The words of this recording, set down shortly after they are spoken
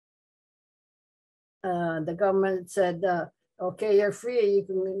the government said, okay, you're free. You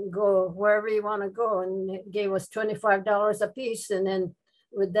can go wherever you want to go. And it gave us $25 a piece. And then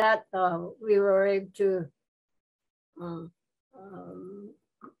with that, we were able to um,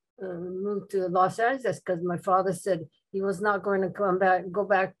 move to Los Angeles because my father said he was not going to go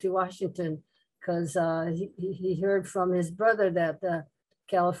back to Washington because he heard from his brother that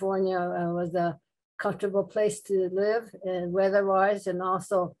California was a comfortable place to live and weather-wise, and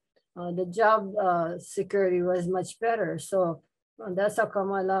also the job security was much better. So that's how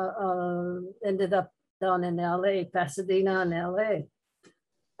come I ended up down in LA, Pasadena and LA.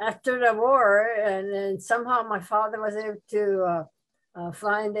 After the war, and then somehow my father was able to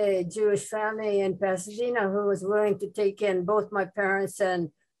find a Jewish family in Pasadena who was willing to take in both my parents and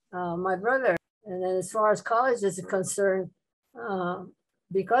my brother. And then as far as college is concerned,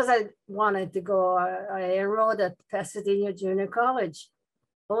 because I wanted to go, I enrolled at Pasadena Junior College,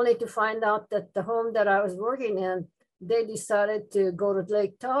 only to find out that the home that I was working in, they decided to go to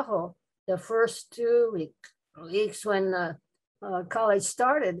Lake Tahoe the first 2 weeks when college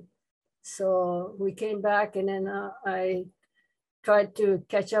started. So we came back, and then I tried to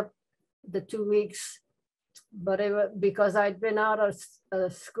catch up the 2 weeks, but because I'd been out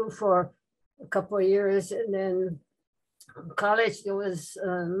of school for a couple of years, and then college, it was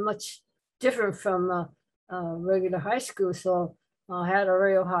much different from regular high school. So I had a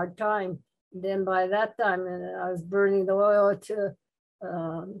real hard time. Then by that time, I was burning the oil to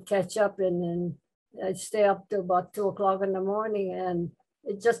catch up, and then I'd stay up till about 2 o'clock in the morning, and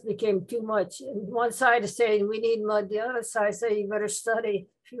it just became too much. And one side is saying we need mud, the other side say you better study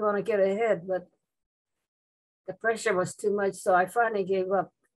if you want to get ahead. But the pressure was too much, so I finally gave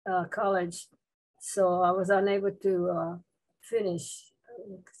up college. So I was unable to finish.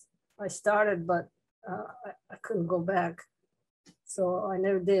 I started, but I couldn't go back. So I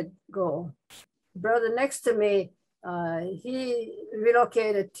never did go. Brother next to me, he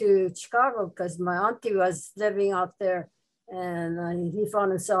relocated to Chicago because my auntie was living out there, and he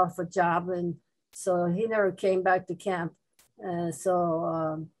found himself a job, and so he never came back to camp. And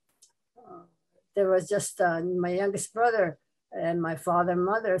so there was just my youngest brother and my father and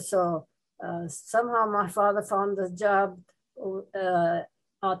mother. So somehow my father found a job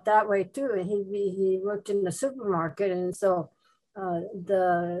out that way too, and he worked in the supermarket, and so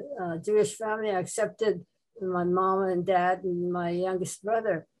the Jewish family accepted my mom and dad and my youngest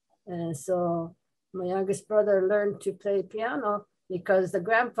brother. And so my youngest brother learned to play piano because the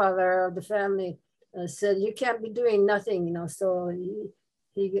grandfather of the family said, you can't be doing nothing, you know. So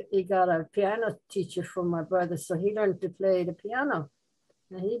he got a piano teacher for my brother. So he learned to play the piano,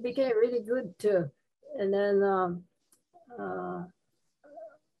 and he became really good too. And then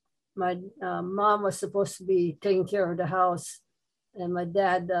my mom was supposed to be taking care of the house, and my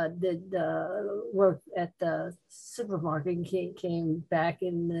dad did work at the supermarket. He came back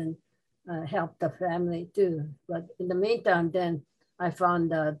and then helped the family too. But in the meantime, then I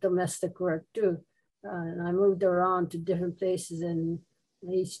found domestic work too. And I moved around to different places, and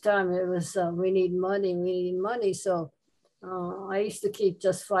each time it was, we need money. So I used to keep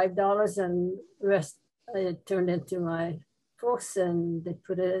just $5, and the rest it turned into my folks, and they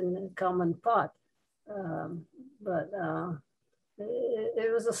put it in a common pot.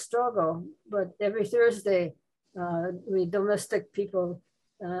 It was a struggle, but every Thursday, we domestic people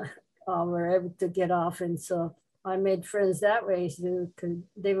were able to get off. And so I made friends that way too, because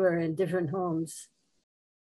they were in different homes.